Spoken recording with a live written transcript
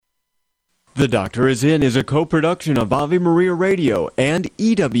The Doctor Is In is a co-production of Ave Maria Radio and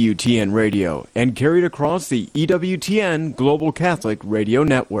EWTN Radio and carried across the EWTN Global Catholic Radio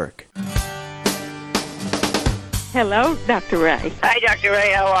Network. Hello, Dr. Ray. Hi, Dr.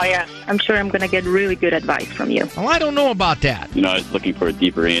 Ray. How are you? I'm sure I'm going to get really good advice from you. Well, I don't know about that. I was looking for a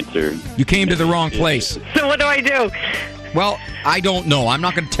deeper answer. You came to the wrong place. So what do I do? Well, I don't know. I'm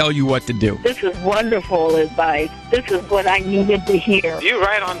not going to tell you what to do. This is wonderful advice. This is what I needed to hear. You're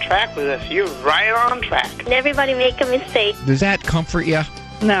right on track with this. You're right on track. Everybody make a mistake. Does that comfort you?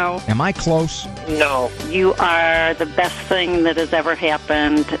 No. Am I close? No. You are the best thing that has ever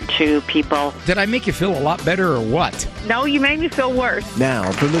happened to people. Did I make you feel a lot better or what? No, you made me feel worse. Now,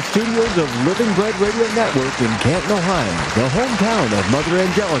 from the studios of Living Bread Radio Network in Canton, Ohio, the hometown of Mother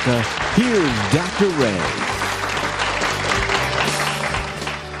Angelica, here's Dr. Ray.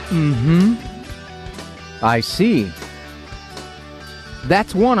 I see.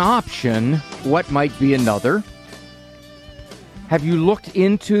 That's one option. What might be another? Have you looked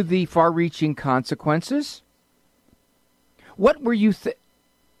into the far-reaching consequences? What were you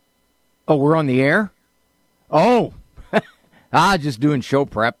Oh, we're on the air? Oh! Just doing show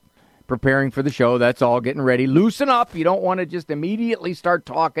prep. Preparing for the show, that's all, getting ready. Loosen up. You don't want to just immediately start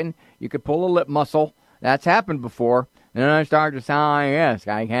talking. You could pull a lip muscle. That's happened before. And then I start to sound, yes,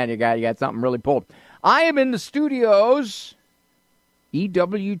 you got something really pulled. I am in the studios,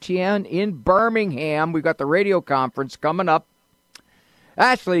 EWTN in Birmingham. We've got the radio conference coming up.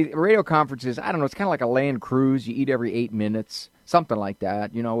 Actually, the radio conference is, I don't know, it's kind of like a land cruise. You eat every 8 minutes, something like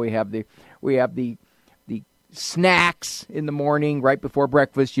that. We have the snacks in the morning right before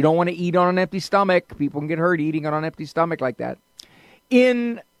breakfast. You don't want to eat on an empty stomach. People can get hurt eating on an empty stomach like that.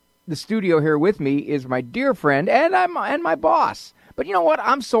 In the studio here with me is my dear friend and my boss. But you know what?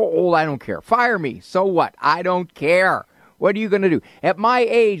 I'm so old, I don't care. Fire me. So what? I don't care. What are you going to do? At my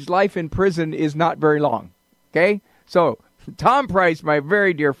age, life in prison is not very long. Okay? So, Tom Price, my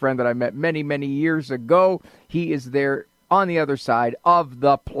very dear friend that I met many, many years ago, he is there on the other side of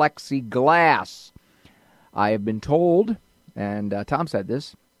the plexiglass. I have been told, and Tom said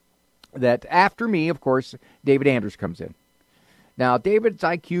this, that after me, of course, David Anders comes in. Now, David's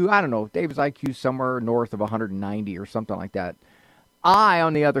IQ somewhere north of 190 or something like that. I,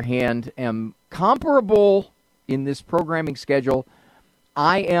 on the other hand, am comparable in this programming schedule.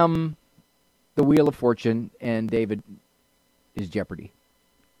 I am the Wheel of Fortune, and David is Jeopardy.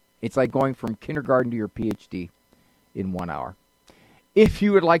 It's like going from kindergarten to your PhD in 1 hour. If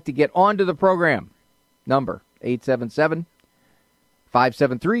you would like to get onto the program, number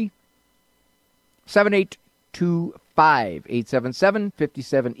 877-573-7825.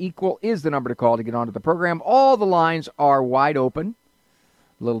 877-57-EQUAL is the number to call to get onto the program. All the lines are wide open.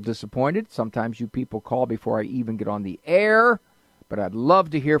 A little disappointed. Sometimes you people call before I even get on the air, but I'd love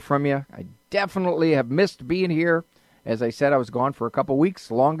to hear from you. I definitely have missed being here. As I said, I was gone for a couple weeks,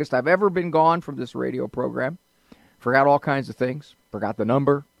 the longest I've ever been gone from this radio program. Forgot all kinds of things. Forgot the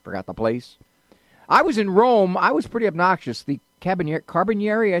number. Forgot the place. I was in Rome. I was pretty obnoxious. The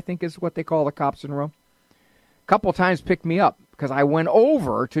Carabinieri, I think is what they call the cops in Rome. A couple times picked me up because I went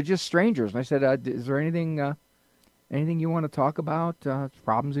over to just strangers. And I said, is there anything you want to talk about?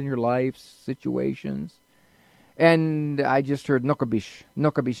 Problems in your life, situations? And I just heard Nukabish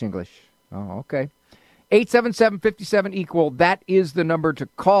English. Oh, okay. 877-57-EQUAL. That is the number to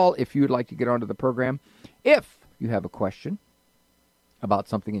call if you would like to get onto the program. If you have a question about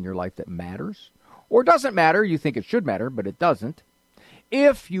something in your life that matters or doesn't matter, you think it should matter, but it doesn't.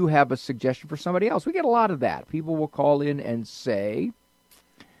 If you have a suggestion for somebody else, we get a lot of that. People will call in and say,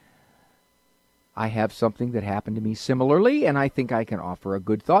 I have something that happened to me similarly, and I think I can offer a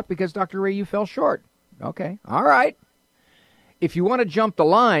good thought because, Dr. Ray, you fell short. Okay, all right. If you want to jump the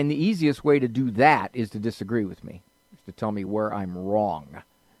line, the easiest way to do that is to disagree with me, is to tell me where I'm wrong.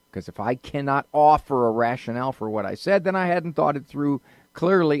 Because if I cannot offer a rationale for what I said, then I hadn't thought it through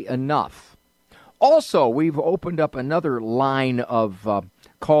clearly enough. Also, we've opened up another line of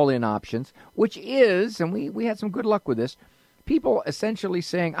call-in options, which is, and we had some good luck with this, people essentially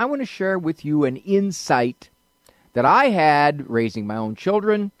saying, I want to share with you an insight that I had raising my own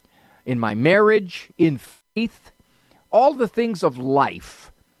children, in my marriage, in faith, all the things of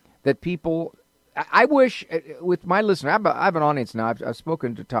life that people, I wish, with my listener, I have an audience now, I've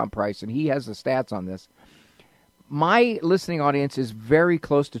spoken to Tom Price, and he has the stats on this. My listening audience is very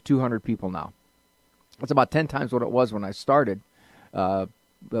close to 200 people now. That's about 10 times what it was when I started. It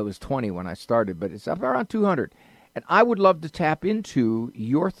was 20 when I started, but it's up around 200. And I would love to tap into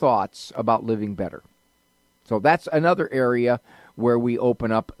your thoughts about living better. So that's another area where we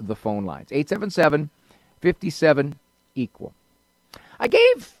open up the phone lines. 877-57-EQUAL. I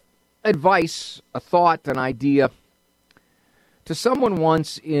gave advice, a thought, an idea to someone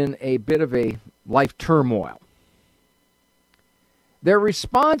once in a bit of a life turmoil. Their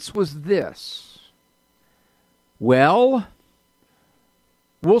response was this: well,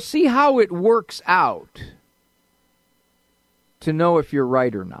 we'll see how it works out to know if you're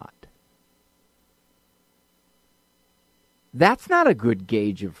right or not. That's not a good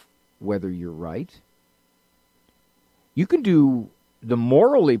gauge of whether you're right. You can do the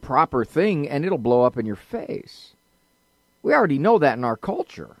morally proper thing and it'll blow up in your face. We already know that in our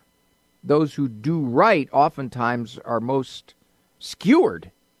culture. Those who do right oftentimes are most skewered.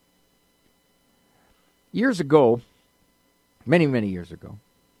 Years ago, many, many years ago,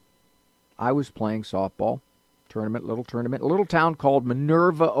 I was playing softball, tournament, a little town called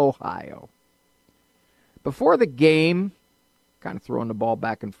Minerva, Ohio. Before the game, kind of throwing the ball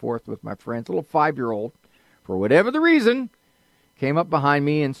back and forth with my friends, a little 5-year-old, for whatever the reason, came up behind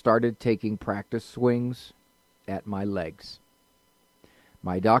me and started taking practice swings at my legs.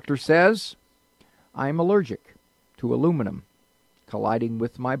 My doctor says I'm allergic to aluminum colliding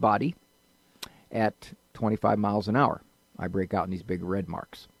with my body at 25 miles an hour. I break out in these big red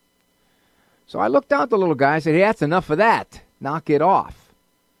marks. So I looked down at the little guy and said, hey, that's enough of that. Knock it off.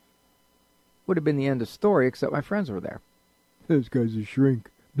 Would have been the end of the story, except my friends were there. This guy's a shrink.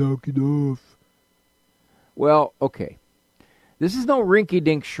 Knock it off. Well, okay. This is no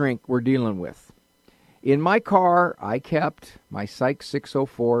rinky-dink shrink we're dealing with. In my car, I kept my Psych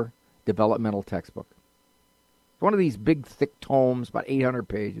 604 developmental textbook. It's one of these big, thick tomes, about 800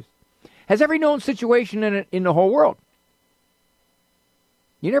 pages. Has every known situation in it in the whole world.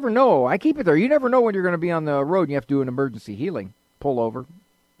 You never know. I keep it there. You never know when you're going to be on the road and you have to do an emergency healing. Pull over,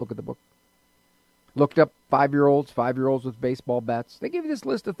 look at the book. Looked up 5-year-olds with baseball bats. They give you this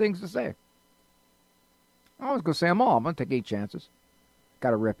list of things to say. I was going to say them all. I'm going to take 8 chances.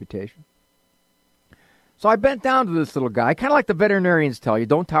 Got a reputation. So I bent down to this little guy, kind of like the veterinarians tell you,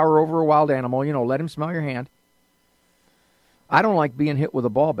 don't tower over a wild animal, let him smell your hand. I don't like being hit with a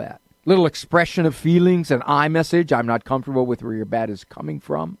ball bat. Little expression of feelings, an I message. I'm not comfortable with where your bat is coming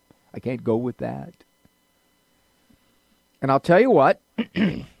from. I can't go with that. And I'll tell you what,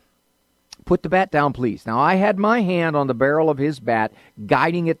 put the bat down, please. Now, I had my hand on the barrel of his bat,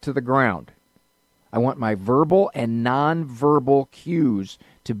 guiding it to the ground. I want my verbal and nonverbal cues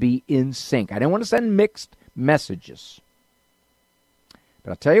to be in sync. I didn't want to send mixed messages.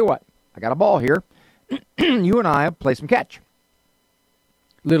 But I'll tell you what, I got a ball here. You and I play some catch.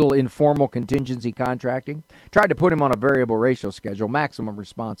 Little informal contingency contracting. Tried to put him on a variable ratio schedule, maximum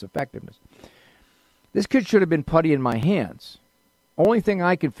response effectiveness. This kid should have been putty in my hands. Only thing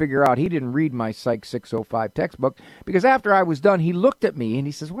I could figure out, he didn't read my Psych 605 textbook, because after I was done, he looked at me and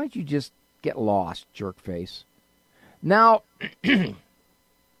he says, why'd you just get lost, jerk face? Now,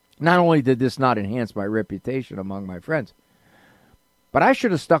 not only did this not enhance my reputation among my friends, but I should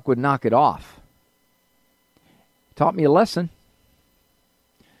have stuck with knock it off. Taught me a lesson.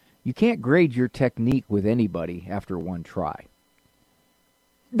 You can't grade your technique with anybody after one try.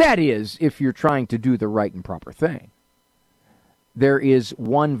 That is, if you're trying to do the right and proper thing. There is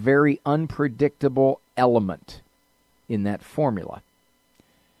one very unpredictable element in that formula.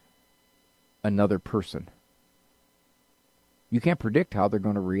 Another person. You can't predict how they're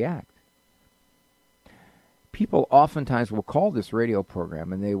going to react. People oftentimes will call this radio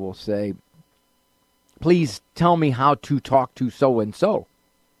program and they will say, please tell me how to talk to so-and-so.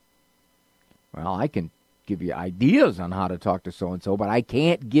 Well, I can give you ideas on how to talk to so-and-so, but I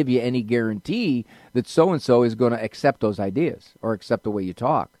can't give you any guarantee that so-and-so is going to accept those ideas or accept the way you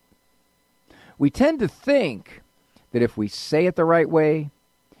talk. We tend to think that if we say it the right way,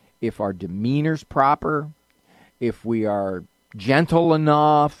 if our demeanor's proper, if we are gentle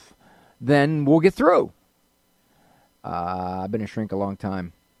enough, then we'll get through. I've been a shrink a long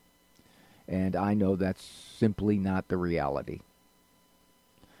time, and I know that's simply not the reality.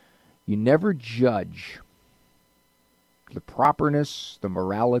 You never judge the properness, the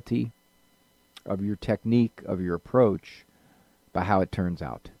morality of your technique, of your approach, by how it turns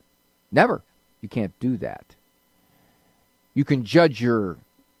out. Never. You can't do that. You can judge your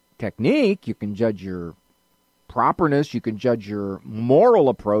technique, you can judge your properness, you can judge your moral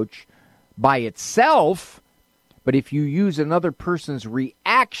approach by itself, but if you use another person's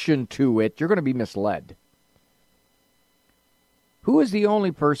reaction to it, you're going to be misled. Who is the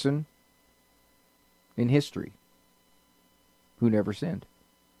only person in history who never sinned?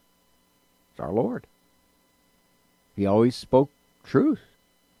 It's our Lord. He always spoke truth.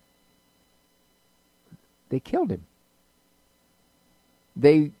 They killed him.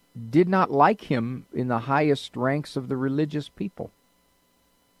 They did not like him in the highest ranks of the religious people.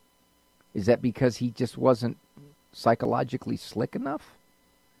 Is that because he just wasn't psychologically slick enough?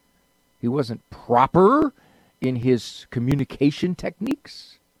 He wasn't proper in his communication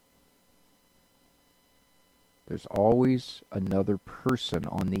techniques? There's always another person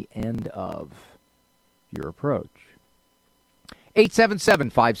on the end of your approach.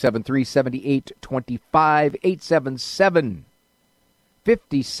 877-573-7825,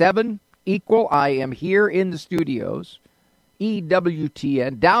 877-57 I am here in the studios,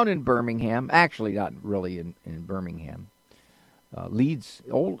 EWTN, down in Birmingham. Actually, not really in Birmingham. Leeds,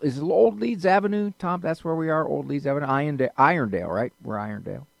 is it Old Leeds Avenue, Tom? That's where we are, Old Leeds Avenue, Irondale, right? We're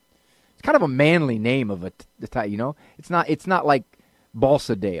Irondale. It's kind of a manly name of the type, you know. It's not like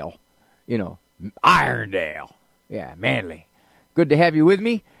Balsadale, you know. Irondale, yeah, manly. Good to have you with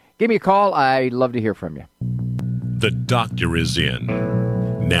me. Give me a call. I'd love to hear from you. The doctor is in.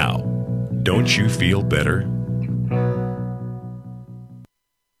 Now, don't you feel better?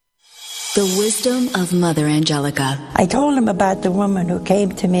 The wisdom of Mother Angelica. I told him about the woman who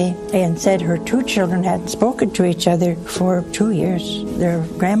came to me and said her two children hadn't spoken to each other for 2 years. Their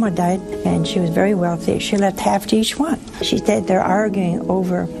grandma died, and she was very wealthy. She left half to each one. She said they're arguing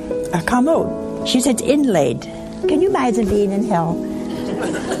over a commode. She said it's inlaid. Can you imagine being in hell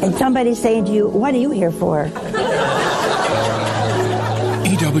and somebody saying to you, what are you here for?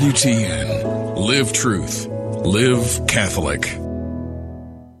 EWTN. Live truth. Live Catholic.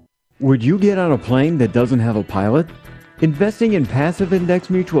 Would you get on a plane that doesn't have a pilot? Investing in passive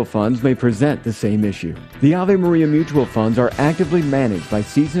index mutual funds may present the same issue. The Ave Maria mutual funds are actively managed by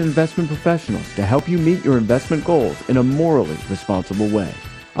seasoned investment professionals to help you meet your investment goals in a morally responsible way.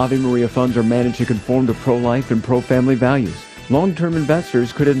 Ave Maria funds are managed to conform to pro-life and pro-family values. Long-term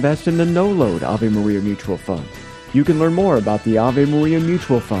investors could invest in the no-load Ave Maria mutual funds. You can learn more about the Ave Maria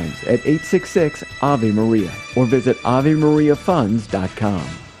mutual funds at 866-AVE-MARIA or visit AveMariaFunds.com.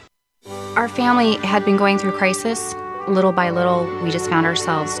 Our family had been going through crisis. Little by little, we just found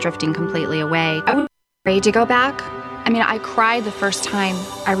ourselves drifting completely away. I was afraid to go back. I mean, I cried the first time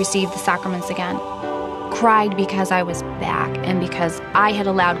I received the sacraments again. Cried because I was back and because I had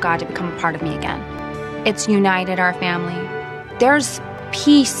allowed God to become a part of me again. It's united our family. There's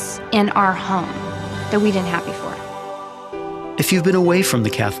peace in our home that we didn't have before. If you've been away from the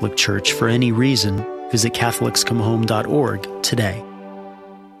Catholic Church for any reason, visit CatholicsComeHome.org today.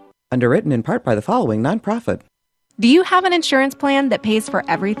 Underwritten in part by the following nonprofit. Do you have an insurance plan that pays for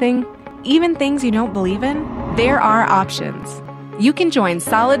everything, even things you don't believe in? There are options. You can join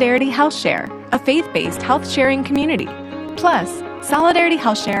Solidarity Health Share, a faith-based health-sharing community. Plus, Solidarity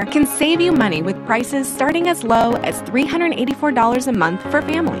Health Share can save you money with prices starting as low as $384 a month for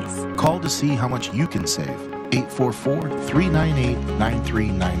families. Call to see how much you can save.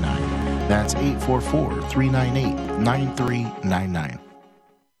 844-398-9399. That's 844-398-9399.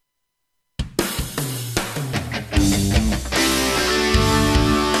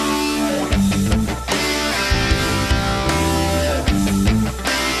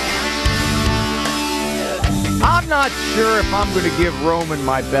 I'm not sure if I'm going to give Roman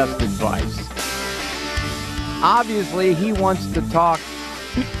my best advice. Obviously, he wants to talk.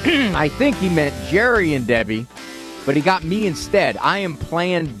 I think he meant Jerry and Debbie, but he got me instead. I am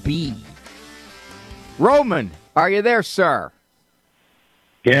Plan B. Roman, are you there, sir?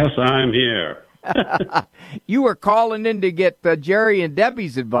 Yes, I'm here. You were calling in to get Jerry and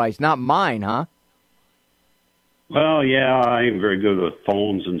Debbie's advice, not mine, huh? Well, yeah, I ain't very good with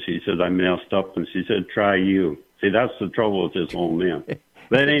phones, and she said I messed up, and she said, try you. See, that's the trouble with this old man.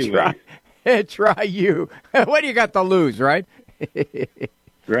 But anyway. Try you. What do you got to lose, right?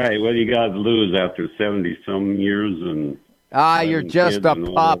 Right, what do you got to lose after 70-some years? And you're just a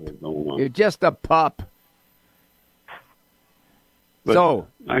pup. You're just a pup. But so,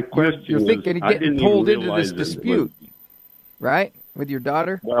 my question you're thinking of getting pulled into this dispute, right, with your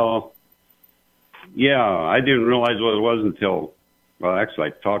daughter? Well, yeah, I didn't realize what it was until, well, actually,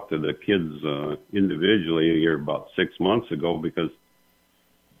 I talked to the kids individually here about 6 months ago because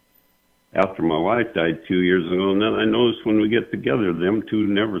after my wife died 2 years ago, and then I noticed when we get together, them two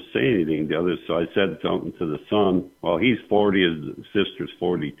never say anything to others. So I said something to the son. Well, he's 40, his sister's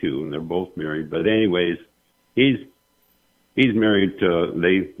 42, and they're both married. But anyways, he's married to,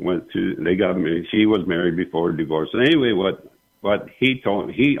 they got married. She was married before divorce. And anyway, what he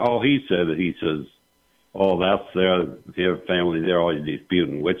told, all he said, he says, oh, that's their family. They're always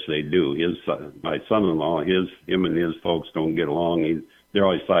disputing, which they do. My son-in-law, him and his folks don't get along. They're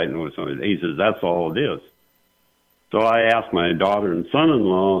always fighting with somebody. He says, that's all it is. So I asked my daughter and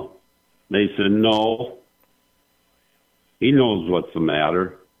son-in-law. They said, no. He knows what's the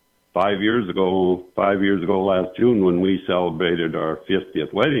matter. 5 years ago last June, when we celebrated our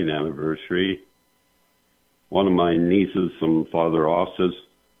 50th wedding anniversary, one of my nieces, some farther off, says,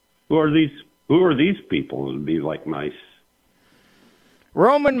 Who are these people? It'd be like my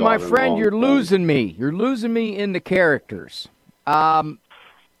Roman, my friend, you're losing me. You're losing me in the characters.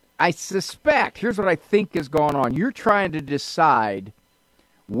 I suspect, here's what I think is going on. You're trying to decide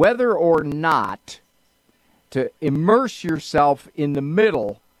whether or not to immerse yourself in the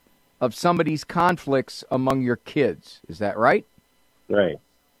middle of somebody's conflicts among your kids. Is that right?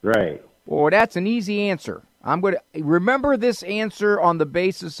 Right. Well, that's an easy answer. I'm going to remember this answer on the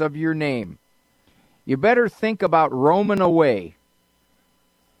basis of your name. You better think about Roman away.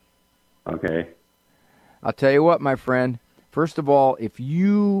 Okay. I'll tell you what, my friend. First of all, if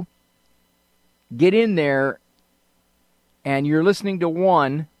you get in there and you're listening to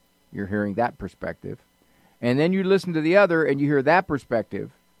one, you're hearing that perspective, and then you listen to the other and you hear that perspective,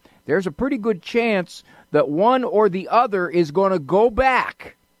 there's a pretty good chance that one or the other is going to go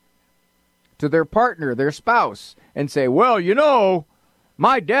back to their partner, their spouse, and say, well, you know,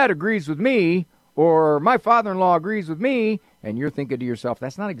 my dad agrees with me, or my father-in-law agrees with me, and you're thinking to yourself,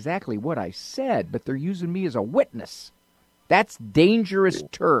 that's not exactly what I said, but they're using me as a witness. That's dangerous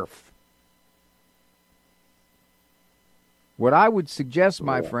turf. What I would suggest,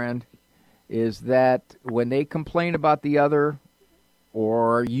 my friend, is that when they complain about the other,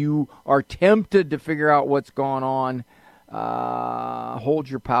 or you are tempted to figure out what's going on, hold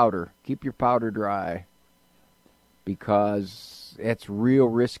your powder. Keep your powder dry, because it's real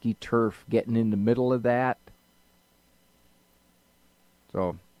risky turf getting in the middle of that.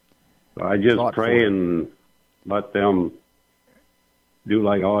 So I just pray and let them do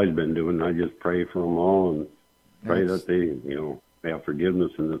like I've always been doing. I just pray for them all and pray that they, have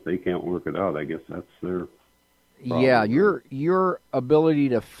forgiveness, and if they can't work it out, I guess that's their problem. Yeah, your ability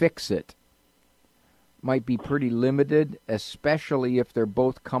to fix it might be pretty limited, especially if they're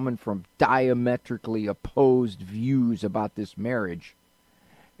both coming from diametrically opposed views about this marriage,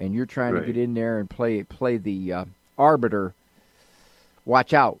 and you're trying to get in there and play the arbiter.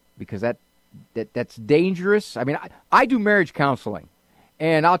 Watch out, because that's dangerous. I mean, I do marriage counseling,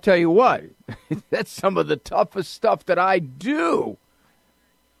 and I'll tell you what, that's some of the toughest stuff that I do.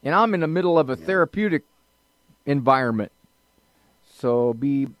 And I'm in the middle of a therapeutic environment. So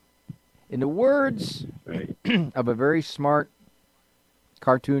be, in the words of a very smart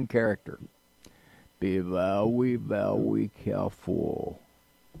cartoon character, be very careful.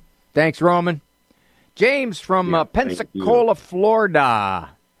 Thanks, Roman. James from Pensacola,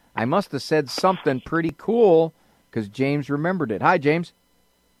 Florida. I must have said something pretty cool because James remembered it. Hi, James.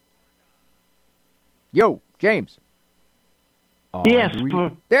 Yo, James. Oh, yes.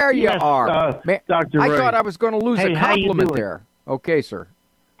 There you are. Dr. Ray. I thought I was going to lose a compliment there. Okay, sir.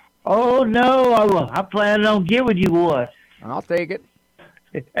 Oh, no. I'm planning on giving you one. I'll take it.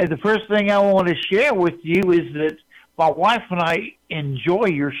 And the first thing I want to share with you is that my wife and I enjoy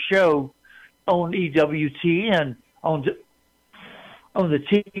your show on EWTN on the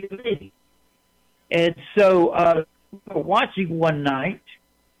TV. And so we were watching one night,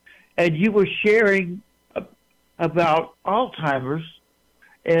 and you were sharing about Alzheimer's.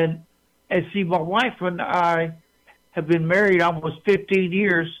 And see, my wife and I have been married almost 15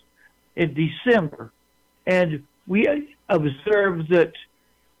 years in December. And we observed that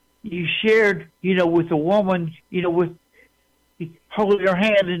you shared, with a woman, with holding her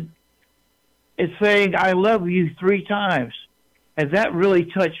hand and saying, I love you 3 times. And that really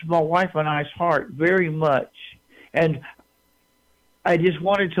touched my wife and I's heart very much. And I just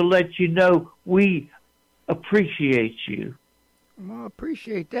wanted to let you know we appreciate you. Well, I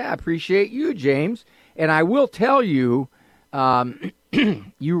appreciate that. I appreciate you, James. And I will tell you,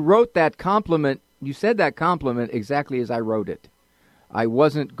 you wrote that compliment. You said that compliment exactly as I wrote it. I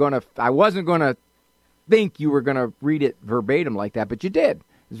wasn't gonna think you were gonna read it verbatim like that, but you did.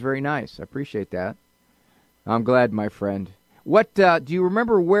 It's very nice. I appreciate that. I'm glad, my friend. What do you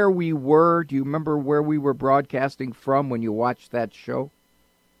remember where we were? Do you remember where we were broadcasting from when you watched that show?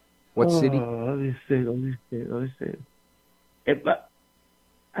 What city? Let me see.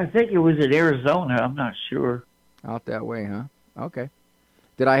 I think it was in Arizona. I'm not sure. Out that way, huh? Okay.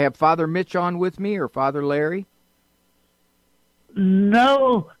 Did I have Father Mitch on with me or Father Larry?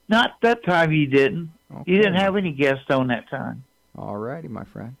 No, not that time you didn't. Okay. You didn't have any guests on that time. All righty, my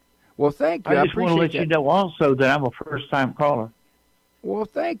friend. Well, thank you. I just want to let you know also that I'm a first-time caller. Well,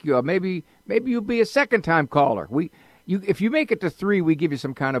 thank you. Maybe you'll be a second-time caller. If you make it to 3, we give you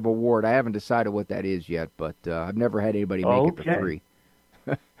some kind of award. I haven't decided what that is yet, but I've never had anybody make it to 3.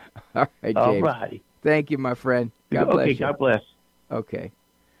 All right, James. All righty. Thank you, my friend. God bless you. God bless. Okay.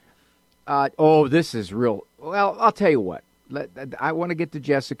 This is real. Well, I'll tell you what. I want to get to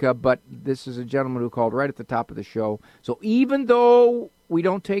Jessica, but this is a gentleman who called right at the top of the show. So even though we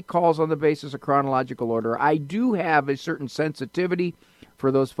don't take calls on the basis of chronological order, I do have a certain sensitivity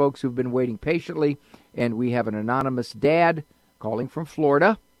for those folks who've been waiting patiently. And we have an anonymous dad calling from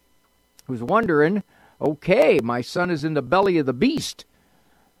Florida who's wondering, okay, my son is in the belly of the beast.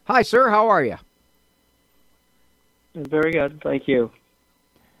 Hi, sir. How are you? Very good. Thank you.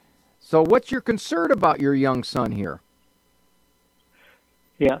 So what's your concern about your young son here?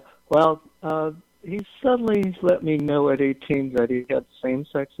 Yeah, well, he suddenly let me know at 18 that he had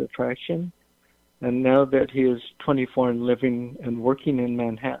same-sex attraction, and now that he is 24 and living and working in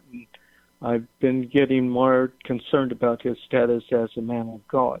Manhattan, I've been getting more concerned about his status as a man of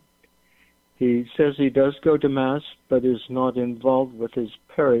God. He says he does go to Mass, but is not involved with his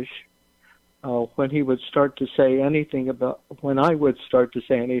parish. When I would start to say anything about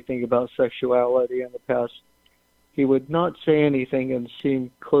sexuality in the past, he would not say anything and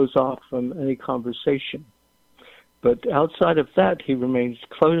seem closed off from any conversation. But outside of that, he remains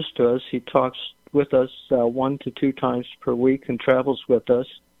close to us. He talks with us 1 to 2 times per week and travels with us.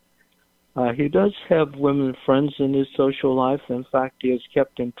 He does have women friends in his social life. In fact, he has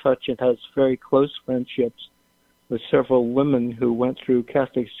kept in touch and has very close friendships with several women who went through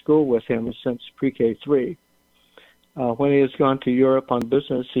Catholic school with him since pre-K3. When he has gone to Europe on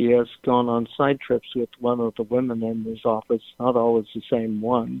business, he has gone on side trips with one of the women in his office, not always the same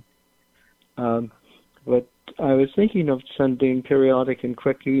one. But I was thinking of sending periodic and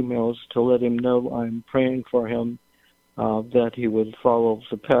quick emails to let him know I'm praying for him, that he would follow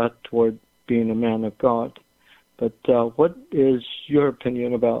the path toward being a man of God. But what is your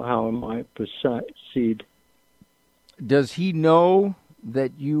opinion about how I might proceed? Does he know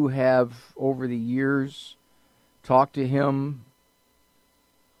that you have, over the years, talked to him,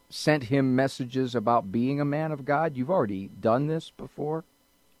 sent him messages about being a man of God? You've already done this before?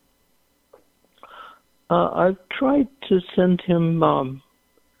 I've tried to send him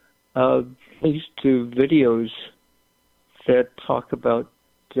links to videos that talk about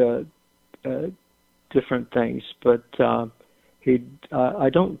different things, but I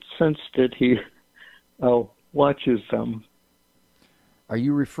don't sense that he watches them. Are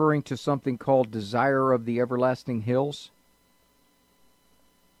you referring to something called Desire of the Everlasting Hills?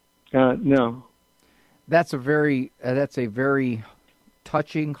 No. That's a very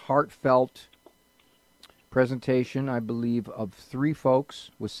touching, heartfelt presentation, I believe, of 3 folks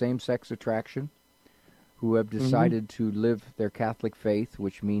with same-sex attraction who have decided to live their Catholic faith,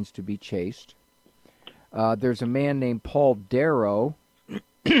 which means to be chaste. There's a man named Paul Darrow,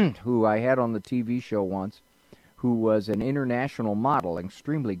 who I had on the TV show once, who was an international model,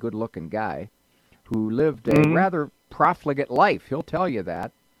 extremely good-looking guy, who lived a rather profligate life. He'll tell you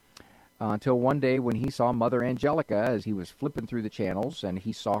that. Until one day when he saw Mother Angelica as he was flipping through the channels, and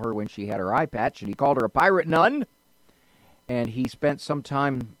he saw her when she had her eye patch, and he called her a pirate nun. And he spent some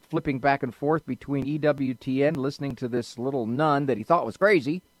time flipping back and forth between EWTN, listening to this little nun that he thought was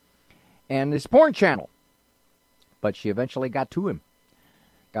crazy, and this porn channel. But she eventually got to him.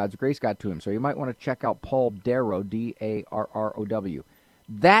 God's grace got to him. So you might want to check out Paul Darrow, D-A-R-R-O-W.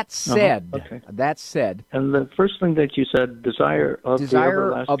 That said, and the first thing that you said, Desire of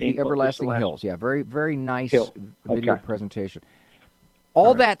the Everlasting Hills. Yeah, very, very nice video presentation.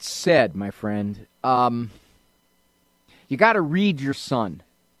 All that said, my friend, you got to read your son.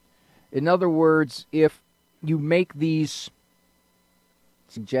 In other words, if you make these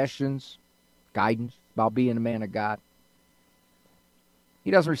suggestions, guidance about being a man of God, he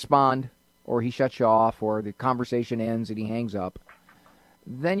doesn't respond, or he shuts you off, or the conversation ends and he hangs up,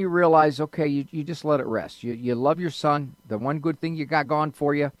 then you realize, okay, you just let it rest. You love your son. The one good thing you got going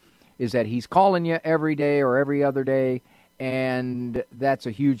for you is that he's calling you every day or every other day, and that's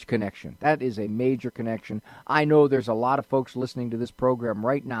a huge connection. That is a major connection. I know there's a lot of folks listening to this program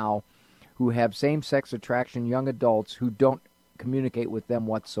right now who have same-sex attraction, young adults, who don't communicate with them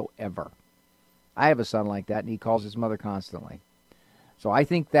whatsoever. I have a son like that, and he calls his mother constantly. So I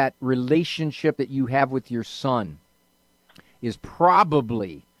think that relationship that you have with your son is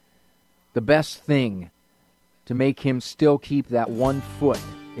probably the best thing to make him still keep that one foot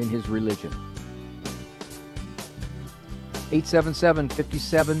in his religion.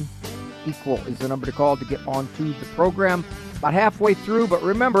 877-57-EQUAL is the number to call to get onto the program. About halfway through, but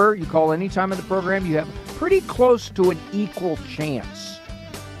remember, you call any time in the program, you have pretty close to an equal chance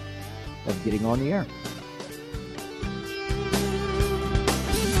of getting on the air.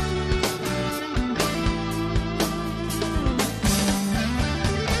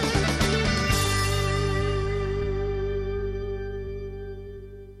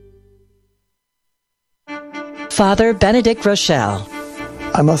 Father Benedict Rochelle.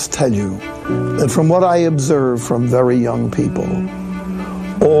 I must tell you that from what I observe from very young people,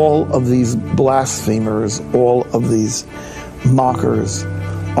 all of these blasphemers, all of these mockers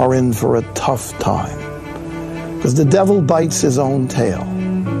are in for a tough time. Because the devil bites his own tail.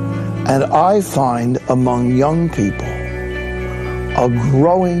 And I find among young people a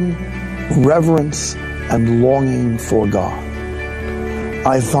growing reverence and longing for God.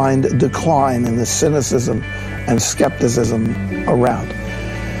 I find a decline in the cynicism and skepticism around,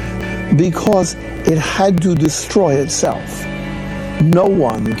 because it had to destroy itself. No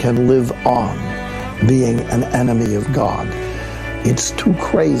one can live on being an enemy of God. It's too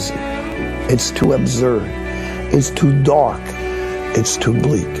crazy. It's too absurd. It's too dark. It's too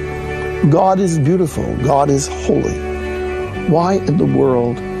bleak. God is beautiful. God is holy. Why in the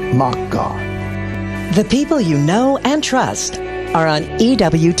world mock God? The people you know and trust are on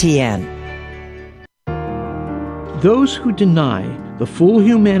EWTN. Those who deny the full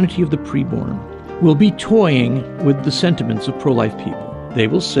humanity of the preborn will be toying with the sentiments of pro-life people. They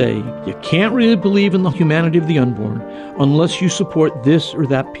will say, you can't really believe in the humanity of the unborn unless you support this or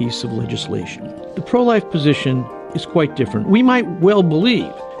that piece of legislation. The pro-life position is quite different. We might well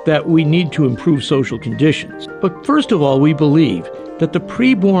believe that we need to improve social conditions. But first of all, we believe that the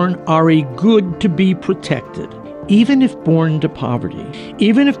preborn are a good to be protected, even if born into poverty,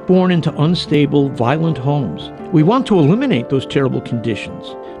 even if born into unstable, violent homes. We want to eliminate those terrible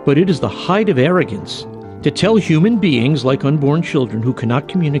conditions, but it is the height of arrogance to tell human beings like unborn children who cannot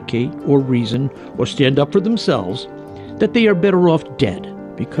communicate or reason or stand up for themselves that they are better off dead,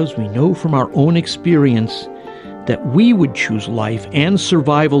 because we know from our own experience that we would choose life and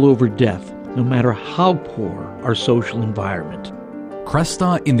survival over death, no matter how poor our social environment.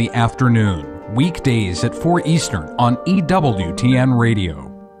 Cresta in the afternoon, weekdays at 4 Eastern on EWTN Radio.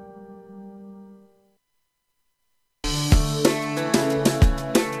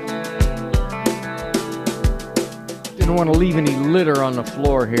 Didn't want to leave any litter on the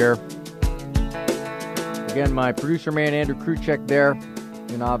floor here. Again, my producer man Andrew Kruchek there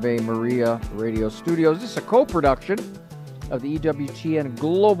in Ave Maria Radio Studios. This is a co-production of the EWTN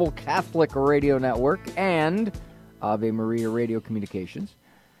Global Catholic Radio Network and Ave Maria Radio Communications.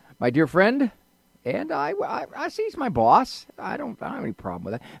 My dear friend, and I see he's my boss. I don't have any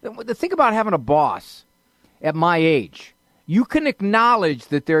problem with that. The thing about having a boss at my age, you can acknowledge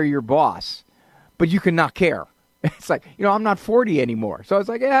that they're your boss, but you can not care. It's like, I'm not 40 anymore. So it's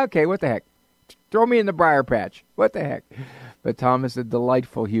like, yeah, okay, what the heck? Throw me in the briar patch. What the heck? But Tom is a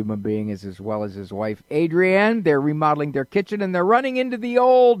delightful human being, as well as his wife, Adrienne. They're remodeling their kitchen, and they're running into the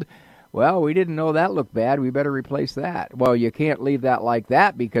old, well, we didn't know that looked bad. We better replace that. Well, you can't leave that like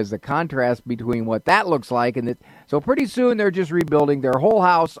that, because the contrast between what that looks like and so pretty soon they're just rebuilding their whole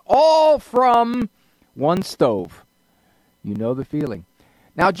house, all from one stove. You know the feeling.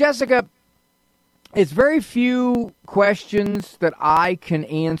 Now, Jessica, it's very few questions that I can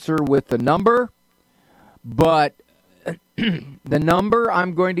answer with the number, but the number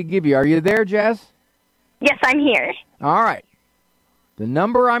I'm going to give you. Are you there, Jess? Yes, I'm here. All right. The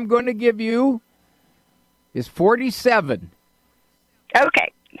number I'm going to give you is 47.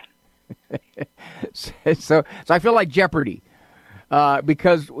 Okay. So I feel like Jeopardy.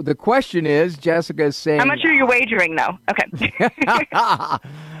 Because the question is, Jessica is saying... How much are you wagering, though? Okay.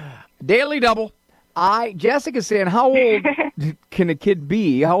 Daily double. Jessica's saying, how old can a kid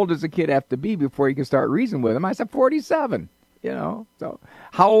be? How old does a kid have to be before you can start reasoning with him? I said 47, So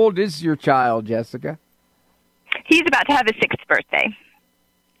how old is your child, Jessica? He's about to have his 6th birthday.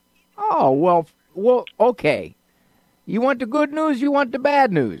 Oh, well, okay. You want the good news? You want the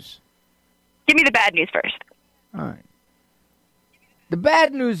bad news? Give me the bad news first. All right. The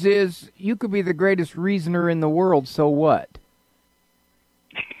bad news is you could be the greatest reasoner in the world, so what?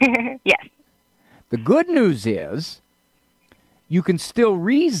 Yes. The good news is you can still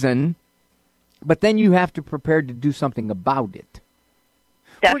reason, but then you have to prepare to do something about it.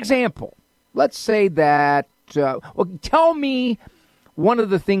 Definitely. For example, let's say that, tell me one of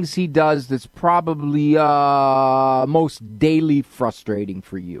the things he does that's probably most daily frustrating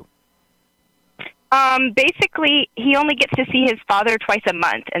for you. Basically, he only gets to see his father twice a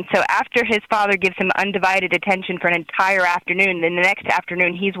month, and so after his father gives him undivided attention for an entire afternoon, then the next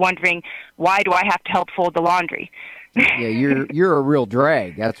afternoon he's wondering, why do I have to help fold the laundry? Yeah, you're a real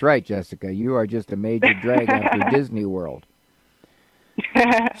drag. That's right, Jessica. You are just a major drag after Disney World.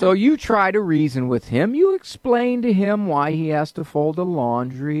 So you try to reason with him. You explain to him why he has to fold the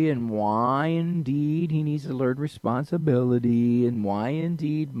laundry and why, indeed, he needs to learn responsibility and why,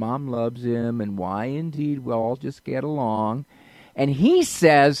 indeed, Mom loves him and why, indeed, we'll all just get along. And he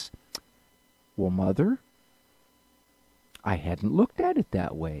says, well, Mother, I hadn't looked at it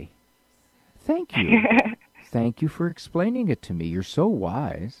that way. Thank you. Thank you for explaining it to me. You're so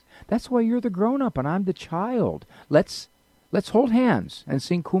wise. That's why you're the grown-up and I'm the child. Let's hold hands and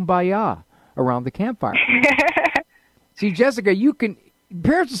sing Kumbaya around the campfire. See, Jessica,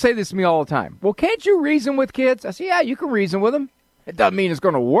 parents will say this to me all the time. Well, can't you reason with kids? I say, yeah, you can reason with them. It doesn't mean it's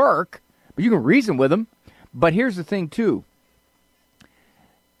going to work, but you can reason with them. But here's the thing, too.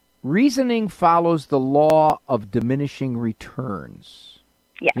 Reasoning follows the law of diminishing returns.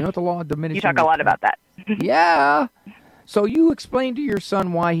 Yeah. You know what the law of diminishing returns? You talk a lot about that. Yeah. So you explain to your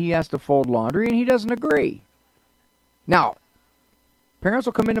son why he has to fold laundry, and he doesn't agree. Now, parents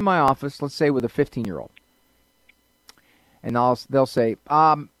will come into my office, let's say with a 15-year-old, and they'll say,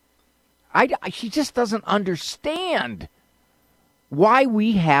 she just doesn't understand why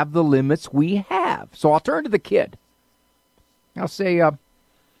we have the limits we have. So I'll turn to the kid. I'll say,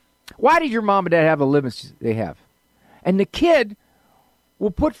 why did your mom and dad have the limits they have? And the kid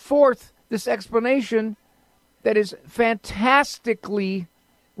will put forth this explanation that is fantastically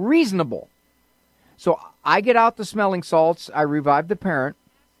reasonable. So I get out the smelling salts, I revive the parent,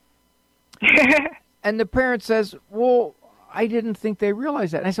 and the parent says, well, I didn't think they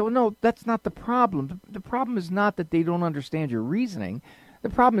realized that. And I said, well, no, that's not the problem. The problem is not that they don't understand your reasoning. The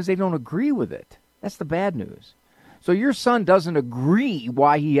problem is they don't agree with it. That's the bad news. So your son doesn't agree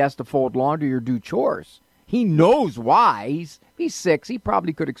why he has to fold laundry or do chores. He knows why. He's 6. He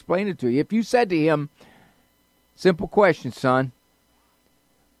probably could explain it to you. If you said to him, simple question, son,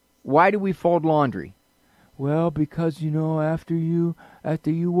 why do we fold laundry? Well, because, after you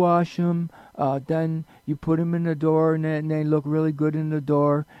wash them, then you put them in the door, and they look really good in the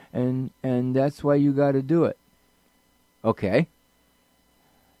door, and that's why you got to do it. Okay.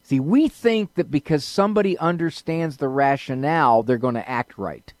 See, we think that because somebody understands the rationale, they're going to act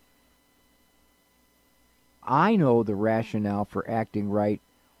right. I know the rationale for acting right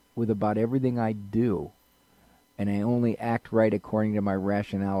with about everything I do, and I only act right according to my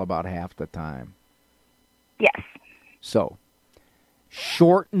rationale about half the time. Yes. So,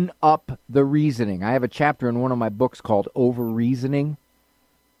 shorten up the reasoning. I have a chapter in one of my books called Over-Reasoning.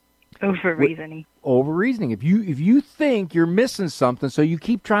 Over-reasoning. Over-reasoning. If you think you're missing something, so you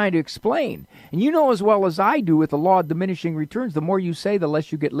keep trying to explain. And you know as well as I do with the law of diminishing returns, the more you say, the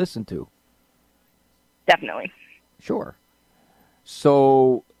less you get listened to. Definitely. Sure.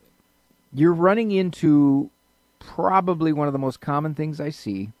 So you're running into probably one of the most common things I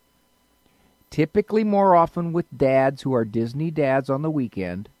see, typically more often with dads who are Disney dads on the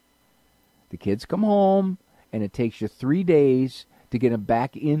weekend. The kids come home, and it takes you 3 days to get them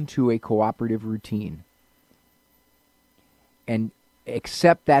back into a cooperative routine. And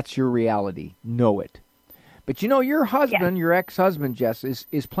accept that's your reality. Know it. But your husband, your ex-husband, Jess,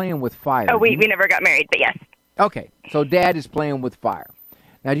 is playing with fire. Oh, we never got married, but yes. Okay, so Dad is playing with fire.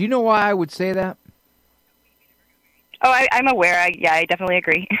 Now, do you know why I would say that? Oh, I'm aware. I definitely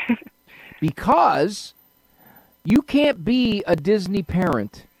agree. Because you can't be a Disney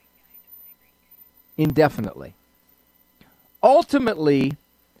parent indefinitely. Ultimately,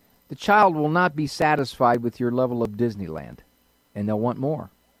 the child will not be satisfied with your level of Disneyland, and they'll want more.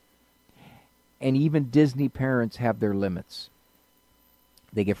 And even Disney parents have their limits.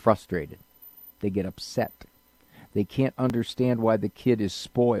 They get frustrated. They get upset. They can't understand why the kid is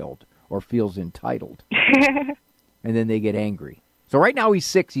spoiled or feels entitled. And then they get angry. So right now he's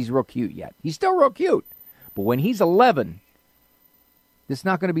 6. He's real cute yet. He's still real cute. But when he's 11, it's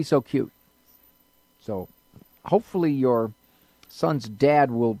not going to be so cute. So hopefully your son's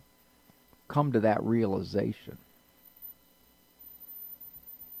dad will come to that realization.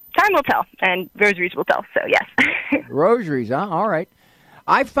 Time will tell, and rosaries will tell, so yes. Rosaries, huh? All right.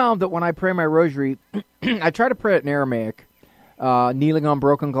 I found that when I pray my rosary, I try to pray it in Aramaic, kneeling on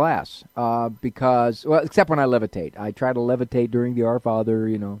broken glass, because, well, except when I levitate. I try to levitate during the Our Father,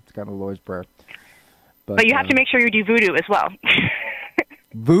 it's kind of the Lord's Prayer. But you have to make sure you do voodoo as well.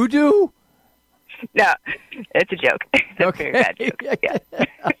 Voodoo? No, it's a joke. It's okay. a very bad joke.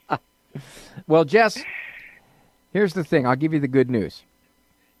 Yeah. Well, Jess, here's the thing. I'll give you the good news.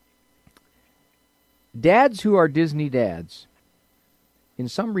 Dads who are Disney dads, in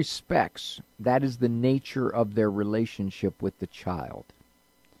some respects, that is the nature of their relationship with the child.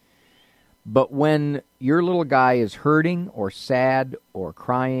 But when your little guy is hurting or sad or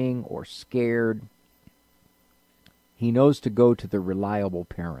crying or scared, he knows to go to the reliable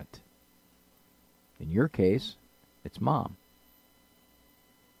parent. In your case, it's mom.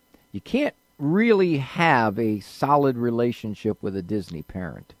 You can't really have a solid relationship with a Disney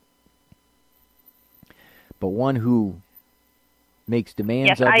parent, but one who makes demands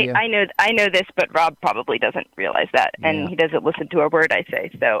Yes, of you. I know this, but Rob probably doesn't realize that, and he doesn't listen to a word I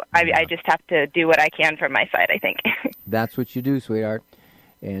say. So I just have to do what I can from my side, I think. That's what you do, sweetheart.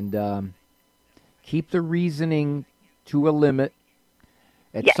 And keep the reasoning to a limit.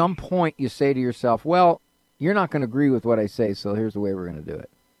 At some point, you say to yourself, well, you're not going to agree with what I say, so here's the way we're going to do it.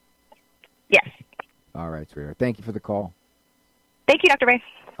 Yes. All right, sweetheart. Thank you for the call. Thank you, Dr. Ray.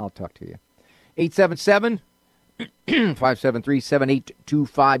 I'll talk to you.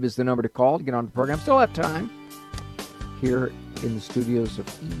 877-573-7825 is the number to call to get on the program. Still have time here in the studios of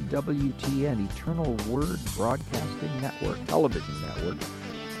EWTN, Eternal Word Broadcasting Network, Television Network.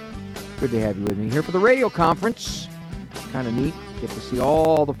 Good to have you with me here for the radio conference. Kind of neat. Get to see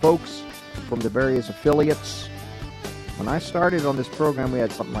all the folks from the various affiliates. When I started on this program, we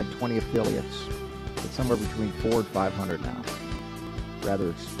had something like 20 affiliates. It's somewhere between 400 and 500 now.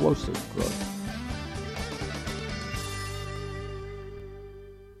 Rather explosive growth.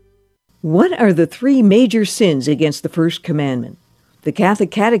 What are the three major sins against the first commandment? The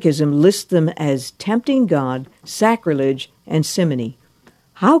Catholic Catechism lists them as tempting God, sacrilege, and simony.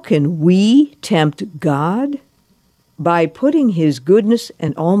 How can we tempt God? By putting his goodness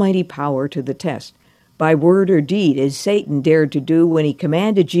and almighty power to the test, by word or deed, as Satan dared to do when he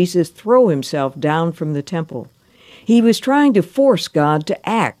commanded Jesus throw himself down from the temple. He was trying to force God to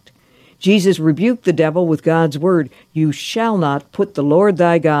act. Jesus rebuked the devil with God's word, "You shall not put the Lord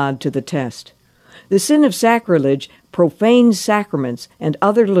thy God to the test." The sin of sacrilege profanes sacraments and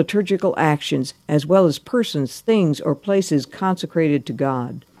other liturgical actions, as well as persons, things, or places consecrated to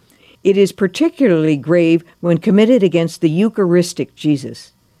God. It is particularly grave when committed against the Eucharistic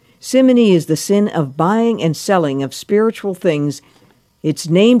Jesus. Simony is the sin of buying and selling of spiritual things. It's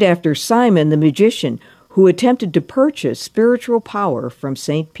named after Simon the magician, who attempted to purchase spiritual power from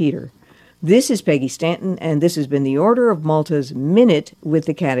St. Peter. This is Peggy Stanton, and this has been the Order of Malta's Minute with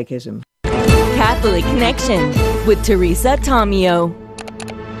the Catechism. Catholic Connection with Teresa Tomeo.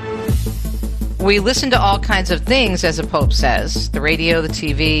 We listen to all kinds of things, as the Pope says. The radio, the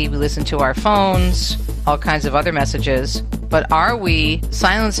TV, we listen to our phones, all kinds of other messages. But are we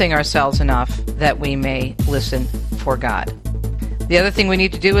silencing ourselves enough that we may listen for God? The other thing we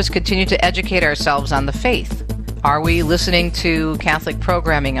need to do is continue to educate ourselves on the faith. Are we listening to Catholic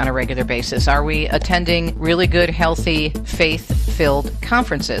programming on a regular basis? Are we attending really good, healthy, faith-filled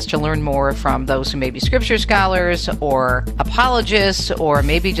conferences to learn more from those who may be scripture scholars or apologists, or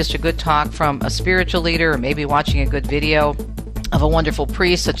maybe just a good talk from a spiritual leader, or maybe watching a good video of a wonderful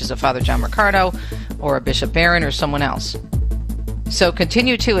priest such as a Father John Ricardo or a Bishop Barron or someone else? So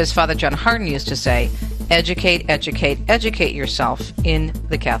continue to, as Father John Harden used to say, educate, educate, educate yourself in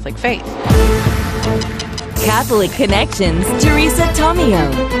the Catholic faith. Catholic Connections, Teresa Tomeo.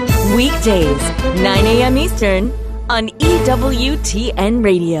 Weekdays, 9 a.m. Eastern on EWTN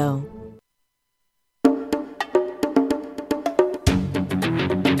Radio.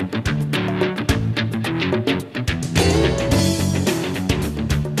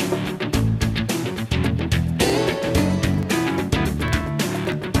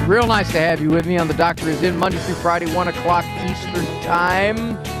 Real nice to have you with me on The Doctor Is In, Monday through Friday, 1 o'clock Eastern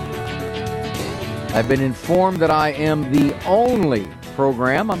Time. I've been informed that I am the only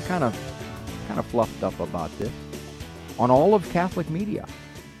program, I'm kind of fluffed up about this, on all of Catholic media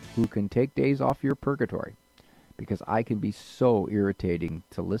who can take days off your purgatory, because I can be so irritating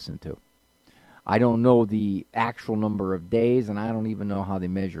to listen to. I don't know the actual number of days, and I don't even know how they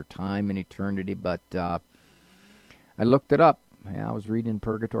measure time in eternity, but I looked it up. Yeah, I was reading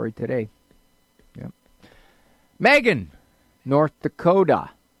Purgatory today. Yep. Megan, North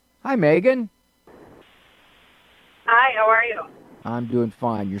Dakota. Hi, Megan. Hi, how are you? I'm doing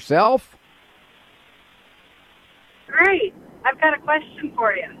fine. Yourself? Great. I've got a question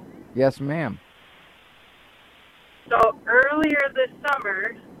for you. Yes, ma'am. So earlier this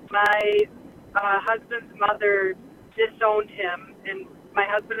summer, my husband's mother disowned him, and my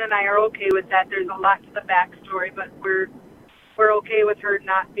husband and I are okay with that. There's a lot to the backstory, but we're okay with her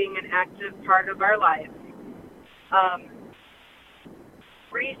not being an active part of our lives.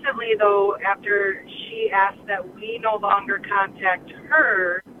 Recently, though, after she asked that we no longer contact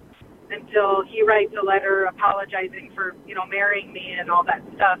her until he writes a letter apologizing for, marrying me and all that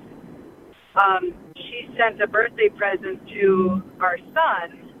stuff, she sent a birthday present to our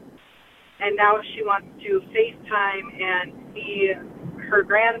son, and now she wants to FaceTime and see her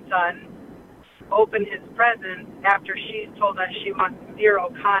grandson open his present after she's told us she wants zero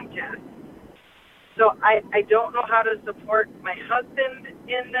contact. So I don't know how to support my husband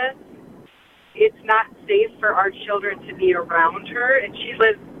in this. It's not safe for our children to be around her, and she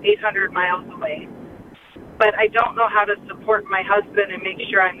lives 800 miles away. but I don't know how to support my husband and make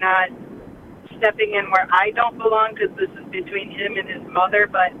sure I'm not stepping in where I don't belong, because this is between him and his mother.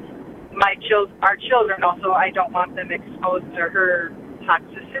 But our children also, I don't want them exposed to her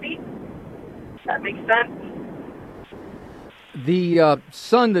toxicity. Does that make sense? The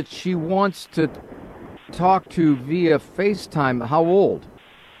son that she wants to talk to via FaceTime, how old?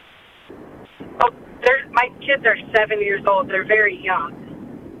 Oh, my kids are 7 years old. They're very young.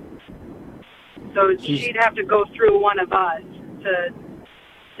 So she'd have to go through one of us to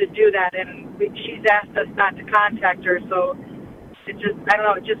do that, and she's asked us not to contact her, so it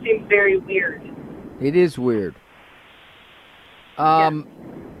just seems very weird. It is weird.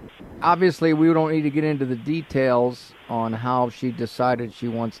 Obviously, we don't need to get into the details on how she decided she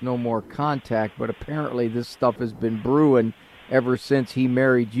wants no more contact, but apparently this stuff has been brewing ever since he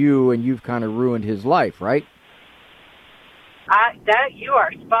married you, and you've kind of ruined his life, right? You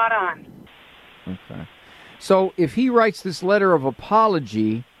are spot on. Okay. So if he writes this letter of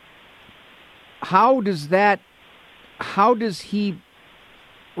apology, how does he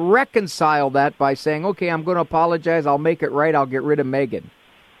reconcile that by saying, okay, I'm going to apologize, I'll make it right, I'll get rid of Megan?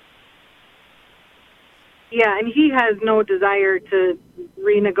 Yeah, and he has no desire to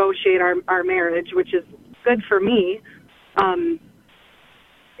renegotiate our marriage, which is good for me. I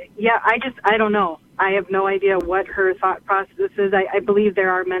don't know. I have no idea what her thought process is. I believe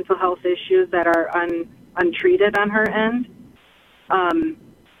there are mental health issues that are untreated on her end.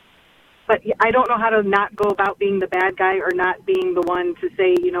 But I don't know how to not go about being the bad guy or not being the one to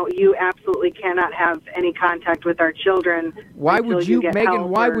say, you absolutely cannot have any contact with our children. Why would you, Megan,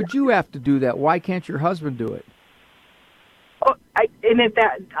 why or, would you have to do that? Why can't your husband do it? I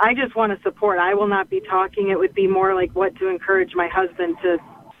just want to support. I will not be talking. It would be more like what to encourage my husband to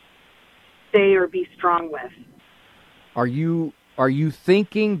stay or be strong with. Are you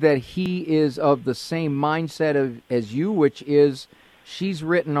thinking that he is of the same mindset as you, which is she's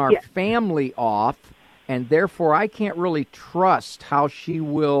written our family off, and therefore I can't really trust how she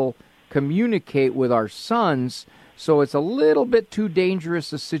will communicate with our sons, so it's a little bit too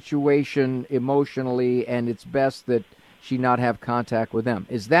dangerous a situation emotionally, and it's best that she not have contact with them.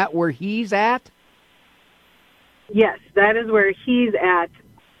 Is that where he's at? Yes, that is where he's at,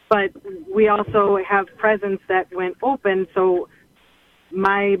 but we also have presents that went open, so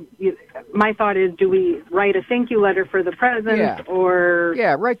my thought is, do we write a thank you letter for the presents or...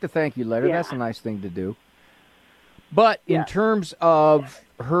 Yeah, write the thank you letter. Yeah. That's a nice thing to do. But in terms of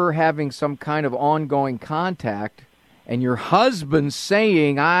her having some kind of ongoing contact and your husband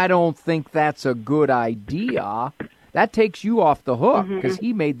saying, I don't think that's a good idea, that takes you off the hook because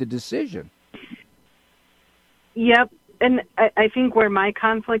he made the decision. Yep. And I think where my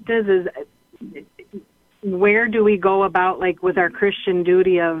conflict is where do we go about, with our Christian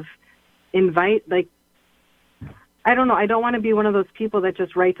duty of invite, I don't know. I don't want to be one of those people that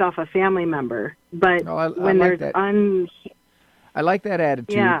just writes off a family member. But when like there's I like that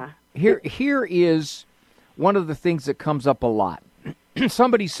attitude. Yeah. Here is one of the things that comes up a lot.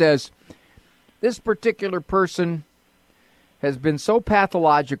 Somebody says, this particular person has been so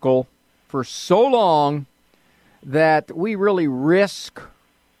pathological for so long that we really risk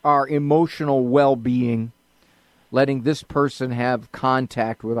our emotional well-being letting this person have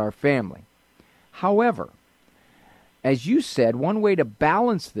contact with our family. However, as you said, one way to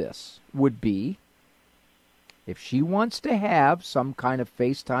balance this would be if she wants to have some kind of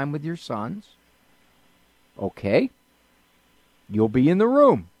FaceTime with your sons, okay, you'll be in the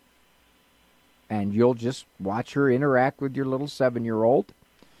room and you'll just watch her interact with your little 7-year-old.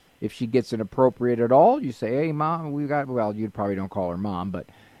 If she gets inappropriate at all, you say, hey, Mom, you probably don't call her Mom, but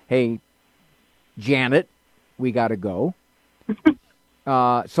hey, Janet, we got to go.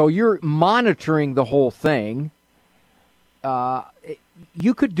 So you're monitoring the whole thing.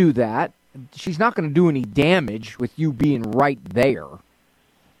 You could do that. She's not going to do any damage with you being right there.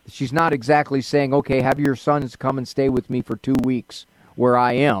 She's not exactly saying, okay, have your sons come and stay with me for 2 weeks where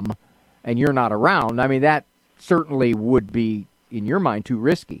I am and you're not around. I mean, that certainly would be, in your mind, too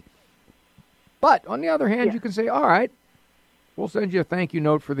risky. But on the other hand, you can say, all right, we'll send you a thank you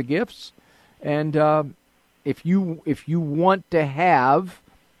note for the gifts. And if you want to have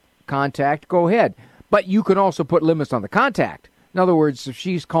contact, go ahead. But you can also put limits on the contact. In other words, if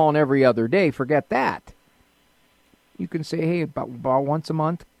she's calling every other day, forget that. You can say, hey, about once a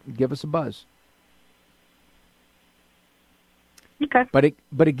month, give us a buzz. Okay.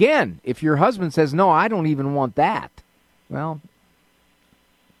 But again, if your husband says, no, I don't even want that, well,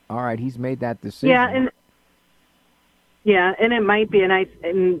 all right, he's made that decision. Yeah, and it might be,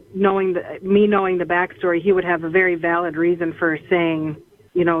 and knowing the backstory, he would have a very valid reason for saying,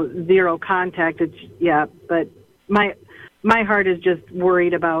 zero contact. But my heart is just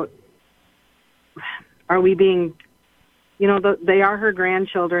worried about, are we being, they are her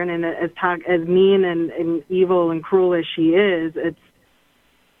grandchildren, and as mean and evil and cruel as she is,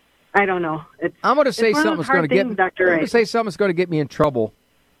 I don't know. I'm going to say something that's going to get. Dr. Ray. I'm going to say something that's going to get me in trouble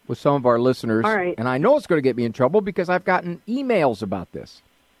with some of our listeners. All right. And I know it's going to get me in trouble because I've gotten emails about this.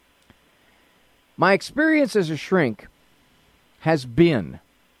 My experience as a shrink has been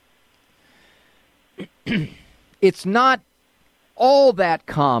it's not all that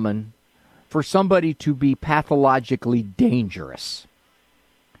common for somebody to be pathologically dangerous.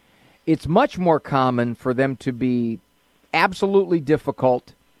 It's much more common for them to be absolutely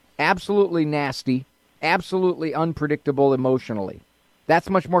difficult, absolutely nasty, absolutely unpredictable emotionally. That's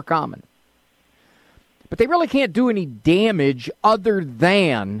much more common. But they really can't do any damage other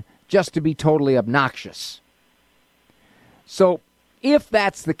than just to be totally obnoxious. So if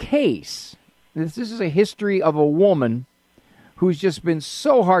that's the case, this is a history of a woman who's just been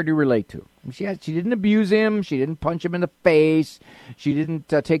so hard to relate to. She didn't abuse him. She didn't punch him in the face. She didn't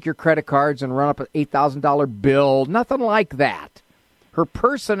take your credit cards and run up an $8,000 bill. Nothing like that. Her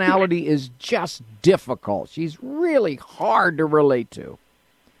personality is just difficult. She's really hard to relate to.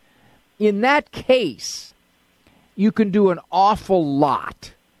 In that case, you can do an awful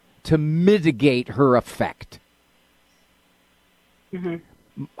lot to mitigate her effect.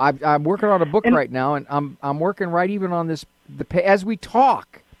 Mm-hmm. I'm working on a book right now, and I'm working right even on this. As we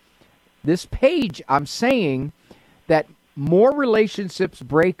talk, this page, I'm saying that more relationships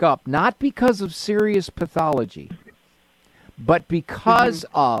break up, not because of serious pathology, but because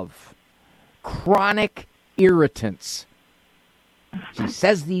of chronic irritants. She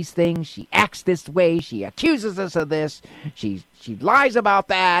says these things, she acts this way, she accuses us of this, she lies about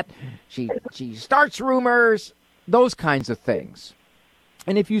that, she starts rumors, those kinds of things.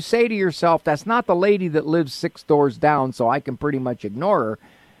 And if you say to yourself, that's not the lady that lives 6 doors down, so I can pretty much ignore her,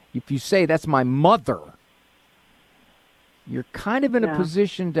 if you say that's my mother, you're kind of in a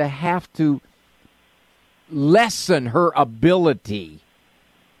position to have to lessen her ability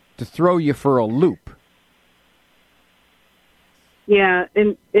to throw you for a loop. Yeah,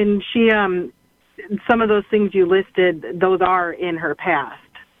 and she, some of those things you listed, those are in her past.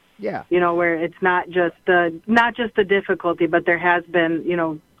 Yeah. Where it's not just the difficulty, but there has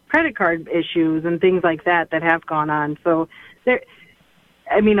been, credit card issues and things like that have gone on. So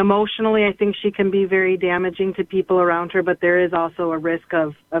emotionally, I think she can be very damaging to people around her, but there is also a risk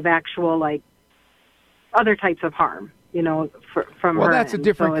of actual, other types of harm, from her. Well, that's end. a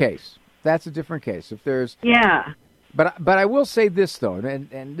different case. That's a different case. If there's... Yeah. But I will say this, though,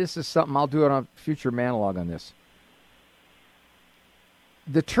 and this is something I'll do on a future monologue on this.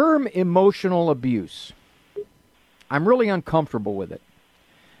 The term emotional abuse, I'm really uncomfortable with it.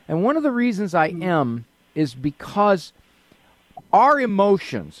 And one of the reasons I am is because our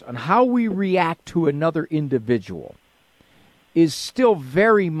emotions and how we react to another individual is still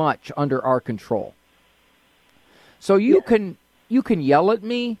very much under our control. So you can yell at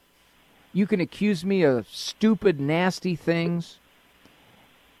me, you can accuse me of stupid, nasty things,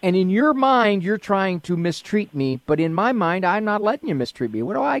 and in your mind, you're trying to mistreat me, but in my mind, I'm not letting you mistreat me.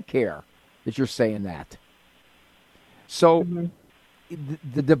 What do I care that you're saying that? So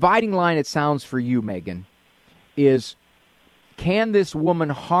the dividing line, it sounds for you, Megan, is can this woman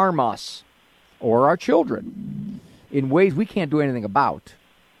harm us or our children in ways we can't do anything about?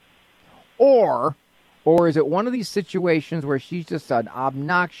 Or is it one of these situations where she's just an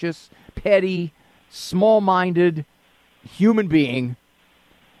obnoxious, petty, small-minded human being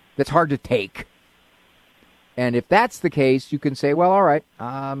that's hard to take? And if that's the case, you can say, well, all right,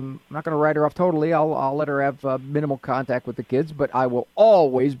 I'm not going to write her off totally. I'll let her have minimal contact with the kids, but I will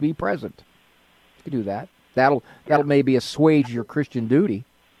always be present. You can do that. That'll maybe assuage your Christian duty.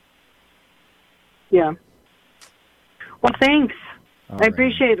 Yeah. Well, thanks. I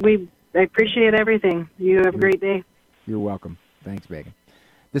appreciate everything. You have a great day. You're welcome. Thanks, Megan.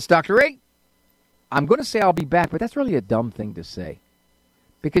 This is Dr. Ray. I'm going to say I'll be back, but that's really a dumb thing to say.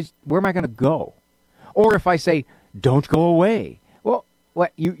 Because where am I going to go? Or if I say, don't go away. Well,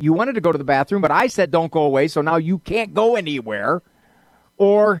 what you wanted to go to the bathroom, but I said don't go away, so now you can't go anywhere.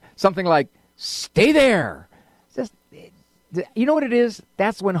 Or something like, stay there. Just, you know what it is?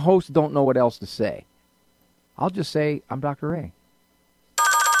 That's when hosts don't know what else to say. I'll just say, I'm Dr. Ray.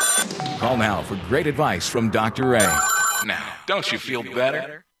 Call now for great advice from Dr. Ray. Now, don't you feel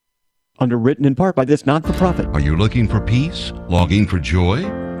better? Underwritten in part by this not-for-profit. Are you looking for peace? Longing for joy?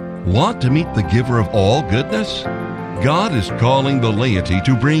 Want to meet the giver of all goodness? God is calling the laity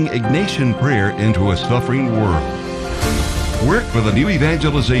to bring Ignatian prayer into a suffering world. Work for the new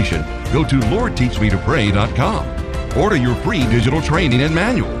evangelization. Go to LordTeachMeToPray.com. Order your free digital training and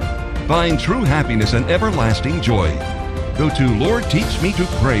manual. Find true happiness and everlasting joy. Go to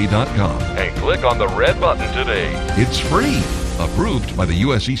LordTeachMeToPray.com and click on the red button today. It's free. Approved by the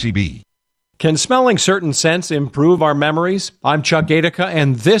USCCB. Can smelling certain scents improve our memories? I'm Chuck Gatica,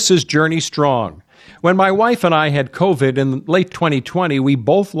 and this is Journey Strong. When my wife and I had COVID in late 2020, we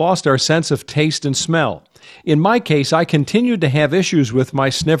both lost our sense of taste and smell. In my case, I continued to have issues with my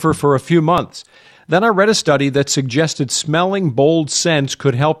sniffer for a few months. Then I read a study that suggested smelling bold scents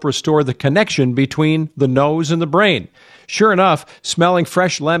could help restore the connection between the nose and the brain. Sure enough, smelling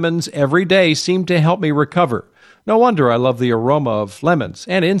fresh lemons every day seemed to help me recover. No wonder I love the aroma of lemons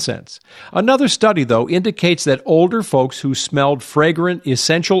and incense. Another study, though, indicates that older folks who smelled fragrant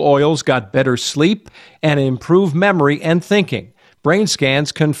essential oils got better sleep and improved memory and thinking. Brain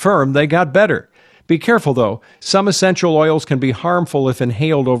scans confirm they got better. Be careful, though. Some essential oils can be harmful if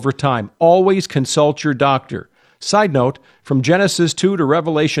inhaled over time. Always consult your doctor. Side note, from Genesis 2 to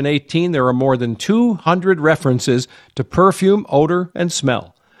Revelation 18, there are more than 200 references to perfume, odor, and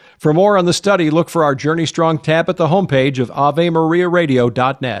smell. For more on the study, look for our Journey Strong tab at the homepage of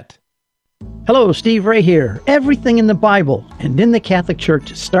AveMariaRadio.net. Hello, Steve Ray here. Everything in the Bible and in the Catholic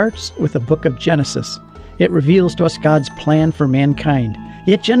Church starts with the book of Genesis. It reveals to us God's plan for mankind.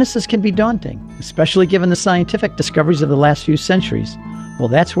 Yet Genesis can be daunting, especially given the scientific discoveries of the last few centuries. Well,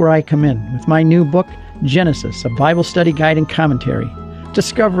 that's where I come in with my new book, Genesis, a Bible study guide and commentary.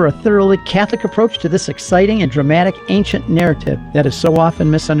 Discover a thoroughly Catholic approach to this exciting and dramatic ancient narrative that is so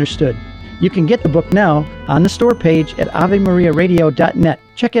often misunderstood. You can get the book now on the store page at AveMariaRadio.net.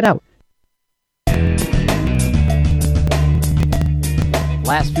 Check it out.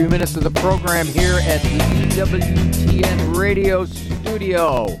 Last few minutes of the program here at the EWTN Radio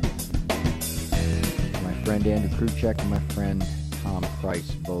Studio. My friend Andrew Kruchek and my friend Tom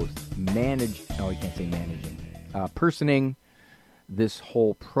Price both personing this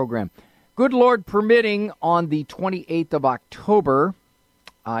whole program. Good Lord permitting, on the 28th of October,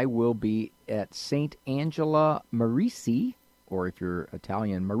 I will be at St. Angela Merici, or if you're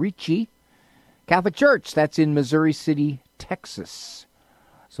Italian, Merici Catholic Church. That's in Missouri City, Texas.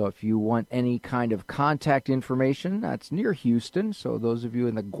 So if you want any kind of contact information, that's near Houston. So those of you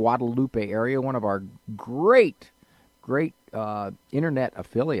in the Guadalupe area, one of our great internet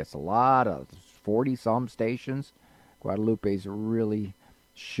affiliates, a lot of 40-some stations. Guadalupe's really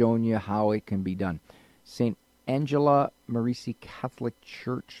shown you how it can be done. St. Angela Merici Catholic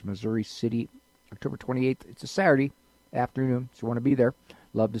Church, Missouri City, October 28th. It's a Saturday afternoon, so you want to be there.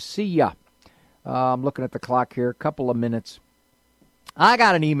 Love to see ya. I'm looking at the clock here, a couple of minutes. I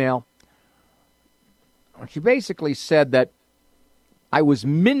got an email. She basically said that I was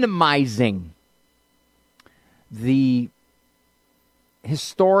minimizing the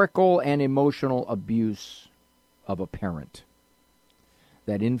historical and emotional abuse of a parent.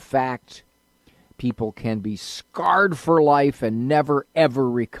 That, in fact, people can be scarred for life and never, ever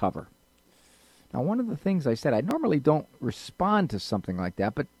recover. Now, one of the things I said, I normally don't respond to something like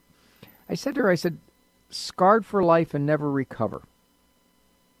that, but I said to her, scarred for life and never recover.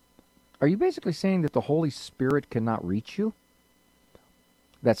 Are you basically saying that the Holy Spirit cannot reach you?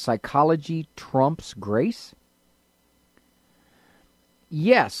 That psychology trumps grace?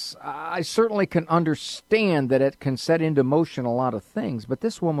 Yes, I certainly can understand that it can set into motion a lot of things, but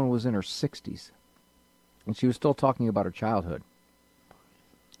this woman was in her 60s, and she was still talking about her childhood.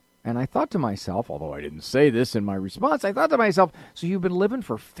 And I thought to myself, although I didn't say this in my response, I thought to myself, so you've been living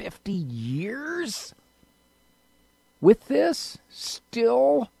for 50 years with this?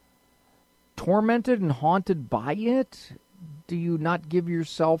 Still tormented and haunted by it? Do you not give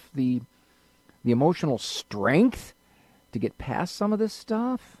yourself the emotional strength to get past some of this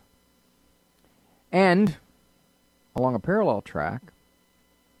stuff? And along a parallel track,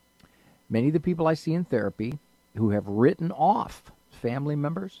 many of the people I see in therapy who have written off family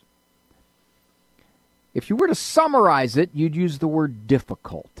members, if you were to summarize it, you'd use the word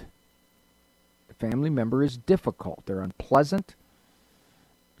difficult. A family member is difficult. They're unpleasant.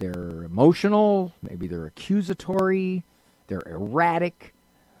 They're emotional. Maybe they're accusatory. They're erratic.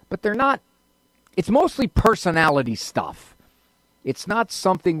 But they're not. It's mostly personality stuff. It's not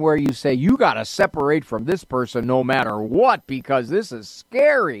something where you say, you got to separate from this person no matter what because this is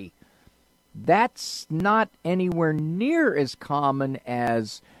scary. That's not anywhere near as common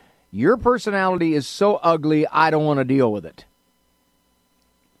as your personality is so ugly, I don't want to deal with it.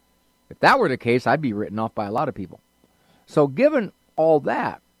 If that were the case, I'd be written off by a lot of people. So given all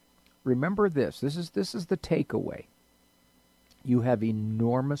that, remember this. This is the takeaway. You have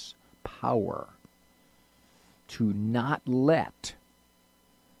enormous power to not let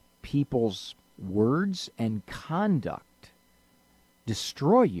people's words and conduct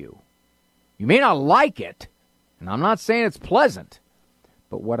destroy you. You may not like it, and I'm not saying it's pleasant,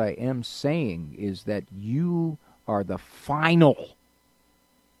 but what I am saying is that you are the final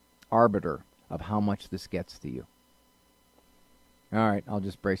arbiter of how much this gets to you. All right, I'll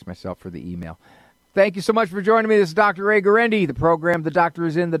just brace myself for the email. Thank you so much for joining me. This is Dr. Ray Guarendi. The program, The Doctor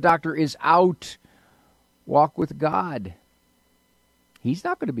is In, The Doctor is Out. Walk with God. He's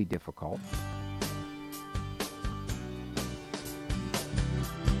not going to be difficult.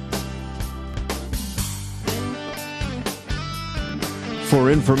 For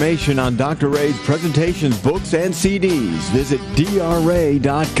information on Dr. Ray's presentations, books, and CDs, visit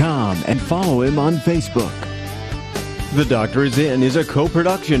drray.com and follow him on Facebook. The Doctor is In is a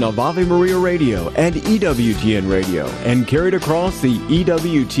co-production of Ave Maria Radio and EWTN Radio and carried across the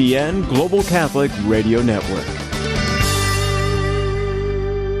EWTN Global Catholic Radio Network.